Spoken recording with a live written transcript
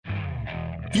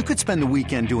You could spend the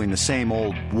weekend doing the same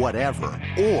old whatever,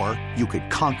 or you could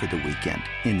conquer the weekend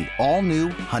in the all-new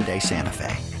Hyundai Santa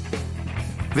Fe.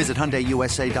 Visit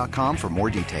HyundaiUSA.com for more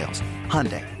details.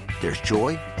 Hyundai, there's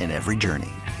joy in every journey.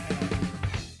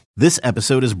 This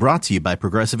episode is brought to you by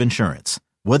Progressive Insurance.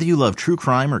 Whether you love true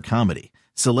crime or comedy,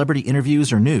 celebrity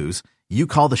interviews or news, you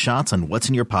call the shots on what's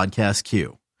in your podcast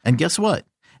queue. And guess what?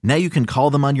 Now you can call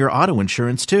them on your auto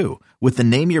insurance too with the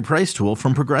Name Your Price tool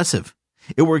from Progressive.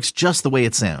 It works just the way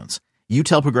it sounds. You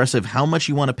tell Progressive how much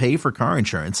you want to pay for car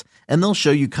insurance, and they'll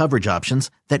show you coverage options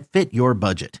that fit your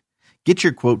budget. Get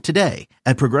your quote today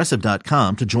at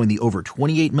Progressive.com to join the over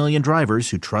 28 million drivers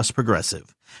who trust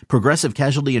Progressive. Progressive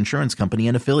Casualty Insurance Company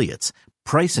and Affiliates.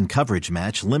 Price and coverage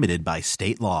match limited by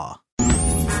state law.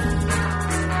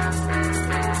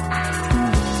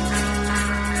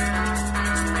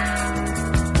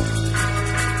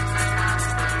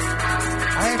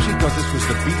 I actually thought this was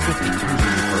the B-52s when you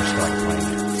first started playing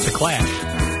it. It's a Clash.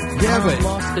 Yeah, but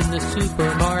Lost in the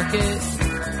supermarket.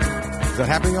 is that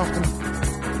happening often?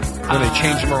 When they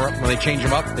change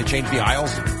them up, they change the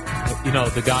aisles. You know,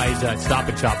 the guys at Stop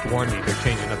and Shop warned me they're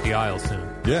changing up the aisles soon.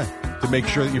 Yeah, to make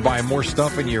sure that you buy more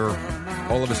stuff and you're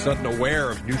all of a sudden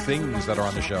aware of new things that are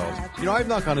on the shelves. You know, I've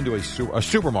not gone into a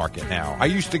supermarket now. I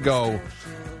used to go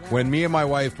when me and my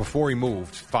wife, before we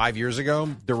moved 5 years ago,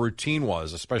 the routine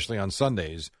was, especially on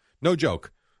Sundays, no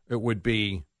joke, it would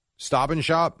be Stop and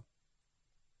Shop,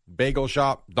 Bagel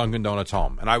Shop, Dunkin' Donuts,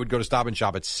 home. And I would go to Stop and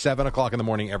Shop at 7 o'clock in the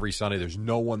morning every Sunday. There's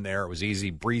no one there. It was easy.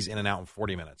 Breeze in and out in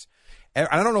 40 minutes. And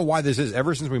I don't know why this is.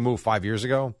 Ever since we moved 5 years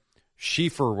ago, she,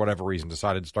 for whatever reason,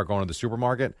 decided to start going to the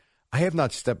supermarket. I have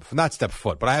not stepped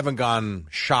foot, but I haven't gone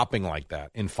shopping like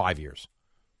that in 5 years.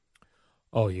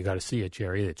 Oh, you got to see it,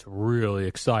 Jerry. It's really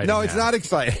exciting. No, it's now. not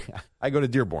exciting. I go to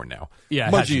Dearborn now. Yeah,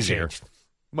 it much hasn't easier. changed.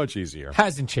 Much easier.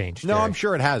 Hasn't changed. No, Jerry. I'm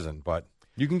sure it hasn't, but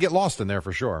you can get lost in there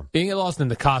for sure. You can get lost in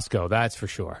the Costco, that's for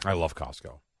sure. I love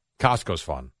Costco. Costco's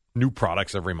fun. New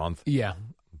products every month. Yeah.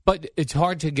 But it's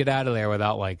hard to get out of there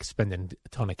without, like, spending a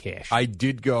ton of cash. I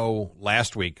did go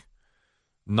last week,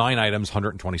 9 items,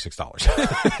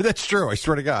 $126. That's true. I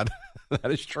swear to God. That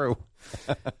is true.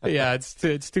 Yeah,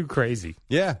 it's too crazy.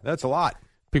 Yeah, that's a lot.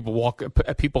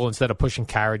 People instead of pushing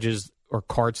carriages or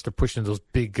carts, they're pushing those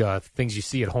big things you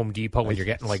see at Home Depot when you're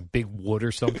getting, like, big wood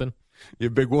or something. You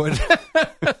big wood?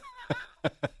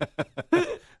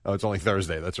 Oh, it's only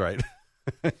Thursday. That's right.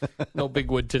 No big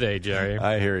wood today, Jerry.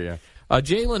 I hear you.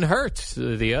 Jalen Hurts,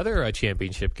 the other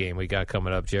championship game we got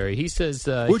coming up, Jerry. He says...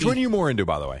 Which one are you more into,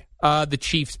 by the way? The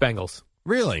Chiefs Bengals.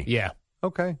 Really? Yeah.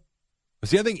 Okay.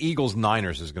 See, I think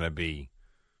Eagles-Niners is going to be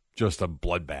just a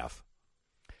bloodbath.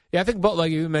 Yeah, I think, but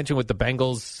like you mentioned with the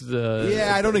Bengals...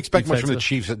 yeah, I don't expect much from the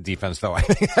Chiefs defense, though. I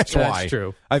think that's why. That's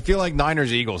true. I feel like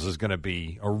Niners-Eagles is going to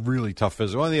be a really tough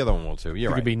physical. Well, the other one will, too. You're They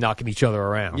right. could be knocking each other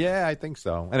around. Yeah, I think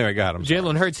so. Anyway, go ahead.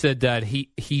 Jalen Hurts said that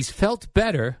he's felt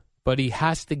better, but he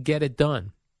has to get it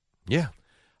done. Yeah.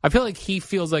 I feel like he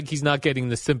feels like he's not getting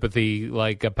the sympathy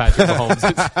like Patrick Mahomes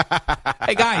is.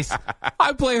 Hey, guys,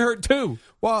 I play hurt too.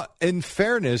 Well, in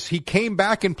fairness, he came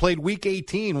back and played Week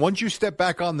 18. Once you step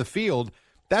back on the field,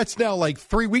 that's now like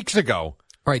 3 weeks ago.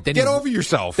 Right. Then Get over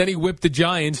yourself. Then he whipped the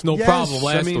Giants, no Yes, problem,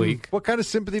 last I mean, week. What kind of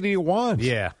sympathy do you want?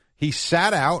 Yeah. He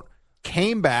sat out,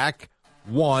 came back,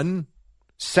 won,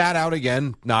 sat out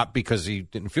again, not because he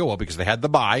didn't feel well, because they had the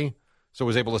bye, so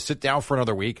was able to sit down for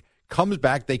another week. Comes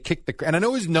back, they kicked and I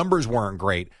know his numbers weren't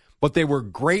great, but they were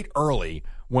great early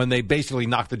when they basically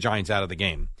knocked the Giants out of the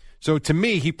game. So to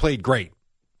me, he played great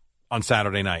on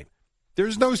Saturday night.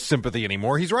 There's no sympathy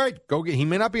anymore. He's right. He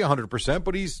may not be 100%,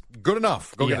 but he's good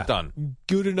enough. Go get it done.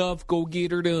 Good enough. Go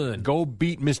get her done. Go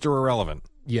beat Mr. Irrelevant.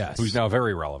 Yes. Who's now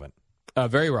very relevant.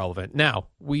 Very relevant. Now,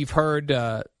 we've heard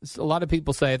a lot of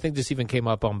people say, I think this even came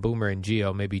up on Boomer and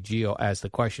Gio, maybe Gio asked the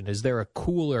question, is there a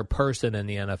cooler person in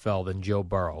the NFL than Joe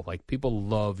Burrow? Like, people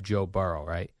love Joe Burrow,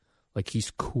 right? Like, he's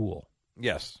cool.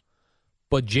 Yes.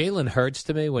 But Jalen Hurts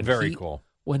to me, Very cool.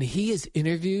 When he is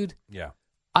interviewed, Yeah.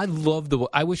 I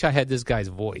wish I had this guy's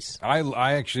voice.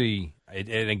 I actually,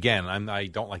 and again, I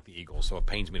don't like the Eagles, so it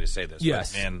pains me to say this.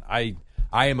 Yes. But, man,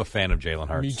 I am a fan of Jalen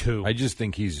Hurts. Me too. I just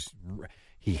think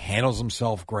he handles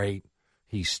himself great.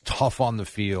 He's tough on the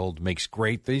field, he's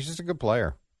just a good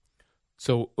player.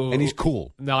 So and he's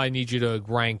cool. Now I need you to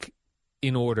rank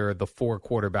in order the 4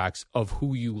 quarterbacks of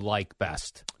who you like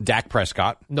best. Dak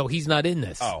Prescott. No, he's not in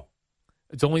this. Oh.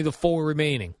 It's only the 4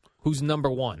 remaining. Who's number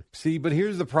 1? See, but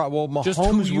here's the problem. Well, Mahomes Just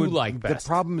who you like best. The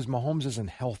problem is Mahomes isn't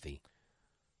healthy.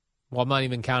 Well, I'm not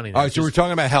even counting that. All right, so we're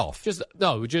talking about health.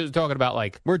 We're just talking about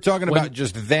like... We're talking about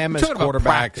just them as quarterbacks.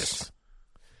 Practice.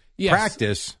 Yes.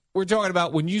 Practice. We're talking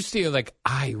about when you see like,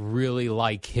 I really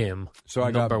like him. So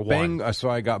I number got one. So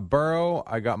I got Burrow,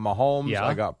 I got Mahomes, Yeah.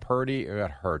 I got Purdy, I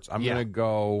got Hurts. I'm going to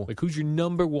go. Like, who's your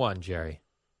number one, Jerry?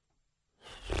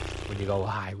 When you go,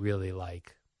 I really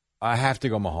like I have to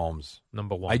go Mahomes.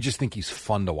 number one. I just think he's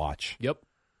fun to watch. Yep.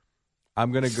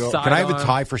 I'm going to go. Can I have a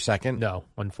tie for second? No,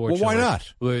 unfortunately. Well, why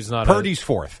not? Well, there's not Purdy's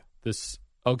fourth.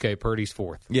 Okay, Purdy's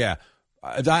fourth. Yeah.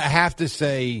 I have to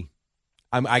say,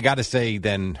 I got to say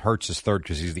then Hurts is third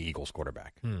because he's the Eagles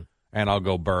quarterback. And I'll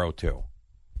go Burrow too.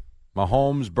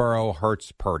 Mahomes, Burrow,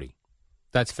 Hurts, Purdy.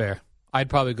 That's fair. I'd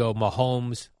probably go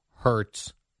Mahomes,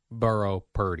 Hurts, Burrow,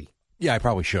 Purdy. Yeah, I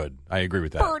probably should. I agree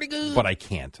with that. Purdy good. But I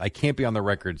can't. I can't be on the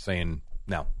record saying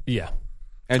no. Yeah.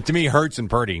 And to me, Hurts and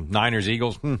Purdy, Niners,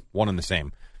 Eagles, one and the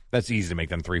same. That's easy to make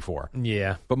them 3-4.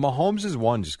 Yeah. But Mahomes is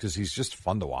one just because he's just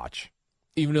fun to watch.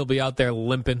 Even he'll be out there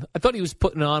limping. I thought he was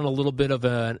putting on a little bit of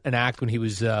an act when he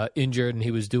was injured and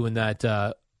he was doing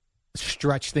that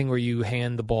stretch thing where you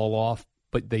hand the ball off,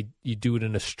 but you do it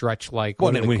in a stretch like.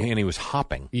 Well, and he was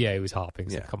hopping. Yeah, he was hopping.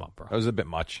 So Yeah. come on, bro. That was a bit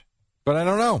much. But I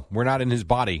don't know. We're not in his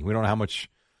body. We don't know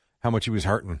how much he was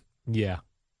hurting. Yeah.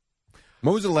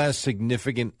 When was the last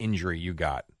significant injury you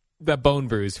got? That bone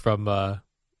bruise from. From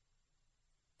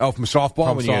softball?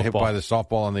 From When you got hit softball. by the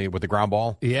softball with the ground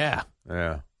ball? Yeah.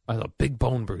 Yeah. I had a big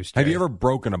bone bruise. Have you Jerry. ever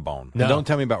broken a bone? No. And don't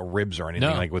tell me about ribs or anything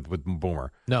No. like with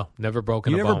Boomer. No, never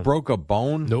broken You a never bone. broke a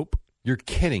bone? Nope. You're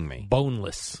kidding me.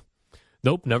 Boneless.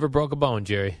 Nope, never broke a bone,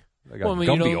 Jerry. I got when you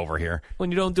Gumby don't- over here.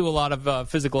 When you don't do a lot of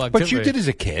physical activity. But you did as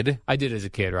a kid. I did as a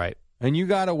kid, right? And you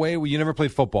got away. You never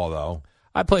played football, though.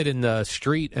 I played in the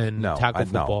street and tackle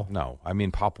football. No. I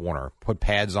mean, Pop Warner. Put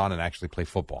pads on and actually play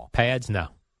football. Pads, no.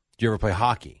 Did you ever play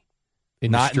hockey?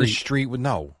 In Not the in street. the street with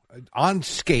on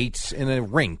skates in a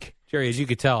rink. Jerry, as you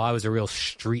could tell, I was a real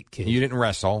street kid. You didn't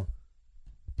wrestle,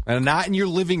 and not in your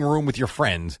living room with your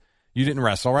friends. You didn't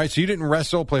wrestle, right? So you didn't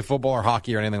wrestle, play football or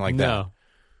hockey or anything like that. No.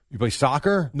 You play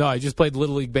soccer. No, I just played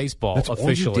Little League Baseball That's all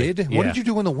officially. you did. Yeah. What did you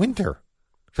do in the winter?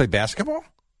 Play basketball.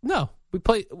 No, we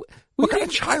played. What kind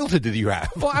of childhood did you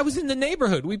have? Well, I was in the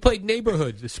neighborhood. We played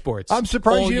neighborhood sports. I'm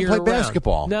surprised all you didn't year play round.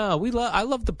 basketball. No, I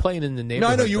loved the playing in the No,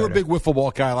 neighborhood. I know you were a better. big wiffle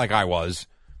ball guy like I was,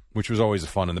 which was always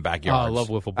fun in the backyard. Oh, I love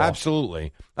wiffle ball.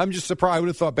 Absolutely. I'm just surprised. I would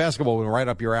have thought basketball went right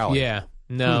up your alley. Yeah,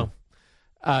 no.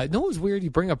 No, it was weird. You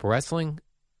bring up wrestling.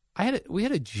 We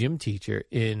had a gym teacher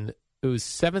it was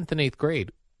 7th and 8th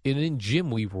grade. And in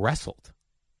gym, we wrestled.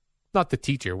 Not the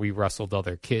teacher. We wrestled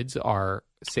other kids. Our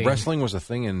same Wrestling was a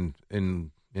thing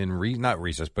not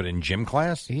recess, but in gym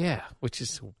class. Yeah, which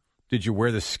is. Did you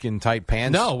wear the skin tight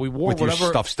pants? No, we wore with whatever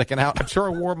your stuff sticking out. I'm sure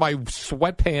I wore my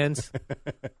sweatpants.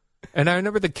 And I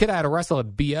remember the kid I had to wrestle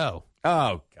at BO.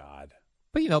 Oh God!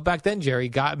 But back then, Jerry,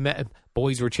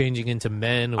 boys were changing into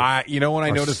men. When I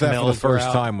Our noticed that for the smells were first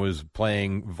out. time was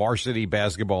playing varsity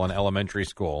basketball in elementary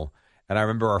school, and I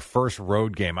remember our first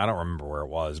road game. I don't remember where it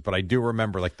was, but I do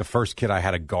remember like the first kid I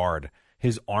had to guard.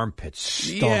 His armpits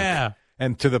stunk. Yeah.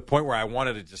 And to the point where I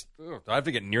wanted to just, do I have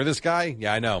to get near this guy?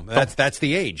 Yeah, I know. That's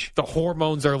the age. The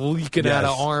hormones are leaking Yes. out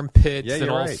of armpits Yeah, and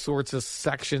you're all right. sorts of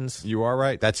sections. You are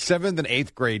right. That 7th and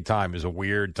 8th grade time is a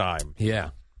weird time. Yeah.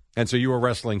 And so you were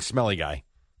wrestling smelly guy.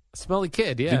 Smelly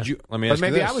kid, yeah. Did you? Let me But ask you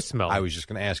maybe this. I was smelly. I was just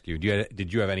going to ask you.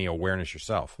 Did you have any awareness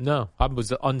yourself? No, I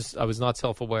was not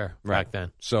self-aware back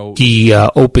then. So He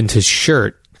opened his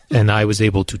shirt, and I was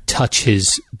able to touch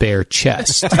his bare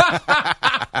chest.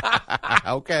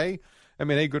 okay. I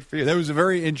mean, hey, good for you. There was a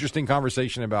very interesting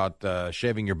conversation about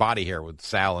shaving your body hair with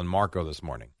Sal and Marco this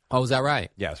morning. Oh, is that right?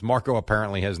 Yes, Marco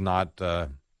apparently has not.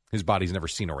 His body's never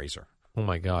seen a razor, Oh,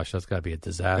 my gosh, that's got to be a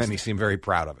disaster. and he seemed very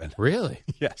proud of it. Really?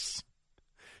 Yes.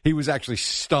 He was actually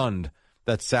stunned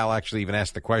that Sal actually even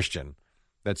asked the question,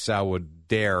 that Sal would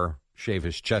dare shave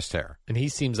his chest hair. And he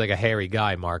seems like a hairy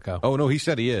guy, Marco. Oh, no, he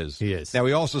said he is. He is. Now,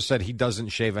 he also said he doesn't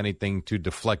shave anything to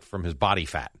deflect from his body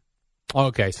fat.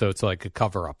 Okay, so it's like a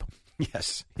cover-up.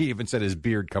 Yes. He even said his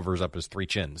beard covers up his 3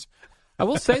 chins. I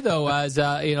will say, though, as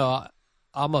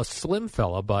I'm a slim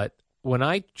fella, but when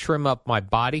I trim up my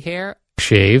body hair,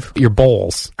 shave your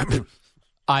balls,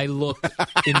 I look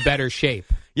in better shape.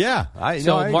 Yeah. It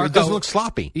doesn't look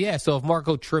sloppy. Yeah, so if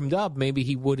Marco trimmed up, maybe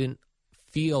he wouldn't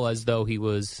feel as though he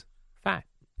was fat.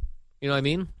 You know what I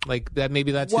mean? Like that.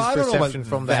 Maybe that's Well, I his don't know perception about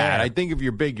from the that. hair. I think if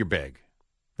you're big, you're big.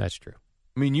 That's true.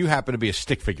 I mean, you happen to be a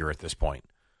stick figure at this point.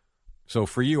 So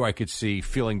for you, I could see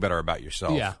feeling better about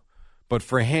yourself. Yeah. But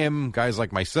for him, guys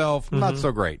like myself, not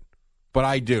so great. But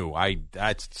I do.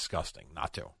 That's disgusting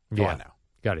not to. Go on now.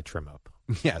 Got to trim up.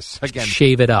 Yes. Again,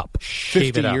 Shave it up.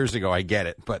 Shave 50 it up. years ago, I get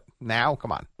it. But now,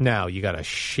 come on. Now you got to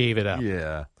shave it up.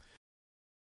 Yeah.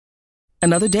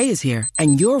 Another day is here,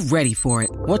 and you're ready for it.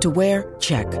 What to wear?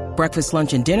 Check. Breakfast,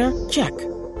 lunch, and dinner? Check.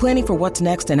 Planning for what's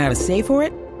next and how to save for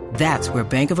it? That's where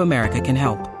Bank of America can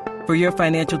help. For your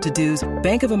financial to-dos,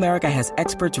 Bank of America has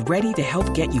experts ready to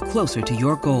help get you closer to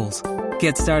your goals.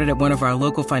 Get started at one of our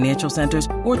local financial centers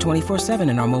or 24/7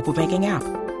 in our mobile banking app.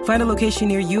 Find a location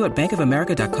near you at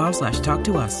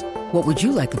bankofamerica.com/talktous. What would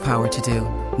you like the power to do?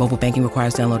 Mobile banking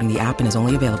requires downloading the app and is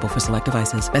only available for select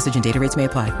devices. Message and data rates may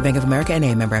apply. Bank of America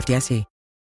N.A., member FDIC.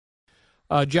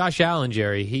 Josh Allen,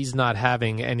 Jerry, he's not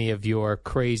having any of your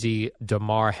crazy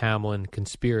Damar Hamlin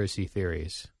conspiracy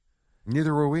theories.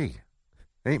 Neither were we.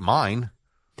 It ain't mine.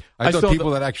 I thought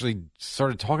people that actually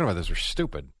started talking about this were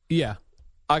stupid. Yeah.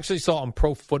 I actually saw on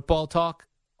Pro Football Talk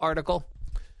article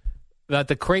that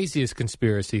the craziest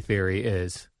conspiracy theory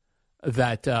is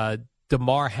that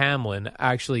Damar Hamlin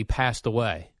actually passed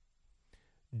away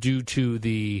due to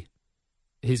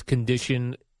his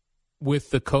condition with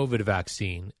the COVID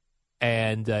vaccine,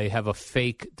 and they have a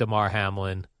fake Damar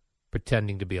Hamlin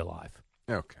pretending to be alive.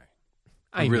 Okay.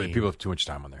 I really, mean, people have too much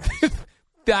time on their hands.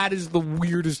 That is the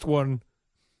weirdest one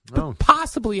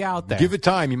possibly out there. Give it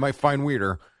time. You might find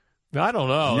weirder. I don't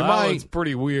know. You that might. one's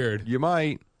pretty weird. You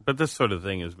might. But this sort of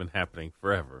thing has been happening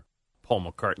forever. Paul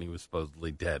McCartney was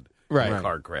supposedly dead Right. in a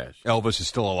car crash. Elvis is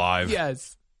still alive.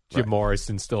 Yes. Jim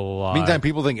Morrison's still alive. Meantime,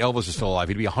 people think Elvis is still alive.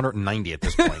 He'd be 190 at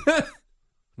this point.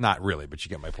 Not really, but you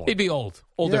get my point. He'd be older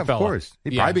yeah, fella. of course.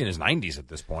 He'd probably be in his 90s at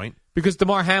this point. Because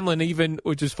Damar Hamlin, even,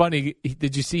 which is funny,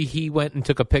 did you see he went and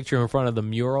took a picture in front of the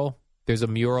mural? There's a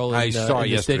mural I in saw the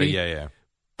yesterday. city. Yeah.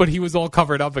 But he was all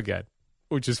covered up again,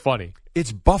 which is funny.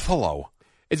 It's Buffalo.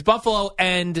 It's Buffalo,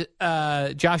 and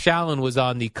Josh Allen was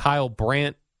on the Kyle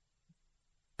Brandt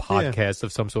podcast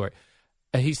of some sort.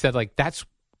 And he said, like, that's,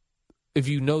 if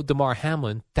you know Damar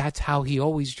Hamlin, that's how he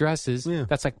always dresses. Yeah.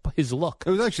 That's like his look. It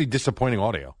was actually disappointing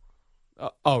audio.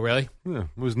 Oh, really? Yeah, it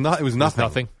was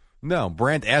nothing. No,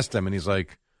 Brandt asked him, and he's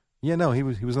like, "Yeah, no, he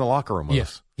was in the locker room with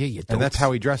us, Yeah, you don't. and that's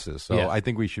how he dresses." So Yeah. I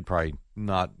think we should probably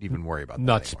not even worry about that.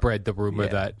 not anymore. spread the rumor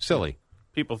that silly.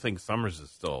 People think Summers is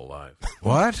still alive.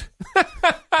 What?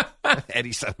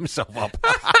 Eddie set himself up.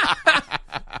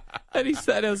 and he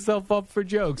set himself up for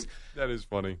jokes. That is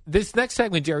funny. This next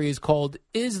segment, Jerry, is called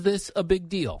 "Is This a Big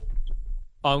Deal?"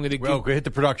 I'm going to Well, go hit the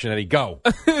production, Eddie. Go.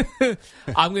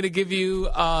 I'm going to give you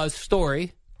a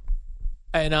story,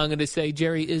 and I'm going to say,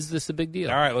 Jerry, is this a big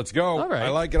deal? All right, let's go. All right. I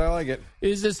like it.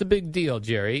 Is this a big deal,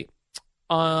 Jerry?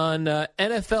 On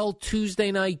NFL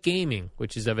Tuesday Night Gaming,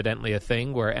 which is evidently a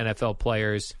thing where NFL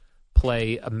players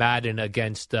play Madden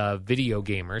against video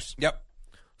gamers. Yep.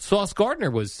 Sauce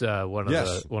Gardner was one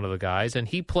Yes. of the guys, and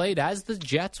he played as the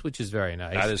Jets, which is very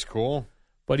nice. That is cool.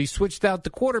 But he switched out the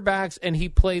quarterbacks, and he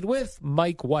played with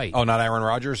Mike White. Oh, not Aaron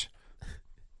Rodgers?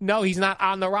 No, he's not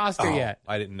on the roster yet.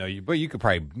 I didn't know you. But you could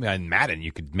probably, in Madden,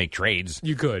 you could make trades.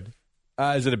 You could.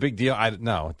 Is it a big deal?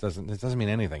 No, it doesn't. It doesn't mean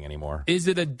anything anymore. Is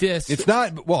it a diss? It's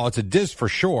not. Well, it's a diss for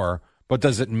sure. But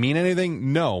does it mean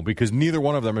anything? No, because neither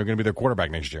one of them are going to be their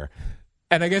quarterback next year.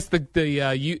 And I guess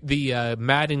the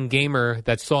Madden gamer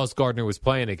that Sauce Gardner was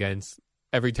playing against,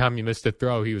 every time you missed a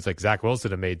throw, he was like, Zach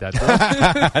Wilson had made that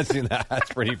throw. See,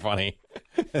 that's pretty funny.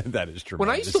 That is true. When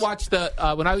I used to watch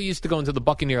when I used to go into the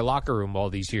Buccaneer locker room all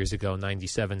these years ago,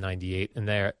 97, 98, and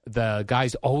the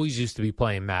guys always used to be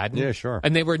playing Madden. Yeah, sure.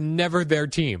 And they were never their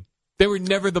team. They were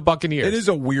never the Buccaneers. It is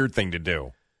a weird thing to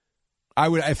do. I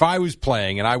would, if I was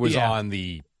playing and I was Yeah. on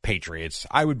the Patriots,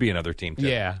 I would be another team too.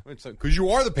 Yeah. Because you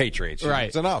are the Patriots. Right.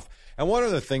 It's enough. And one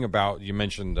other thing about, you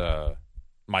mentioned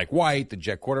Mike White, the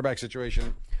Jet quarterback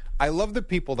situation. I love the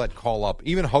people that call up,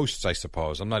 even hosts, I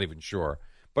suppose. I'm not even sure.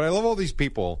 But I love all these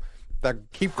people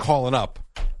that keep calling up.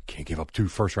 Can't give up 2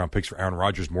 first-round picks for Aaron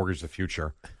Rodgers, mortgage the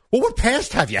future. Well, what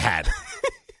past have you had?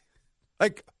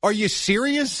 Like, are you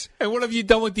serious? And what have you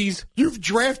done with these? You've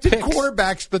drafted picks?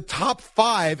 quarterbacks the top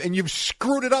 5, and you've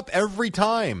screwed it up every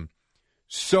time.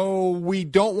 So we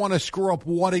don't want to screw up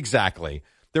what exactly?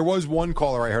 There was one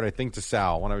caller I heard, I think to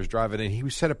Sal, when I was driving in. He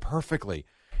said it perfectly.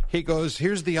 He goes,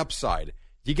 here's the upside.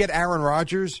 You get Aaron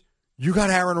Rodgers, you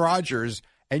got Aaron Rodgers,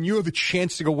 and you have a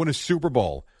chance to go win a Super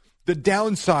Bowl. The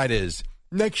downside is,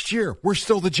 next year, we're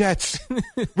still the Jets.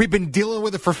 We've been dealing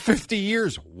with it for 50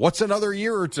 years. What's another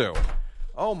year or two?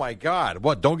 Oh, my God.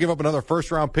 What, don't give up another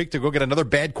first-round pick to go get another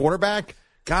bad quarterback?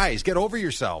 Guys, get over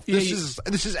yourself. This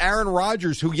is Aaron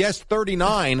Rodgers, who, yes,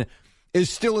 39, is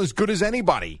still as good as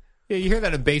anybody. Yeah, you hear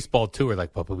that in baseball, too. We're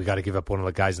like, but we got to give up one of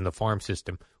the guys in the farm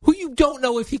system who you don't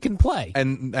know if he can play.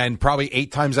 And probably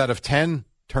 8 times out of 10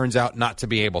 turns out not to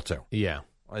be able to. Yeah.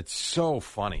 It's so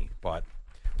funny, but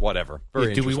whatever.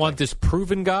 Yeah, do we want this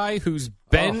proven guy who's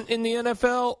been in the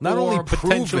NFL not or only a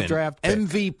potential proven, draft pick?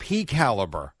 MVP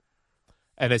caliber?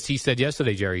 And as he said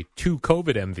yesterday, Jerry, 2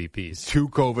 COVID MVPs. 2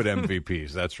 COVID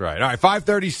MVPs. That's right. All right,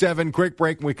 5:37, quick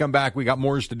break. When we come back, we got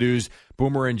more to-dos.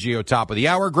 Boomer and Gio, top of the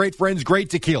hour. Great friends,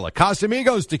 great tequila.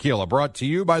 Casamigos Tequila, brought to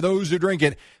you by those who drink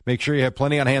it. Make sure you have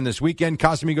plenty on hand this weekend.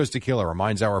 Casamigos Tequila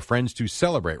reminds our friends to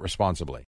celebrate responsibly.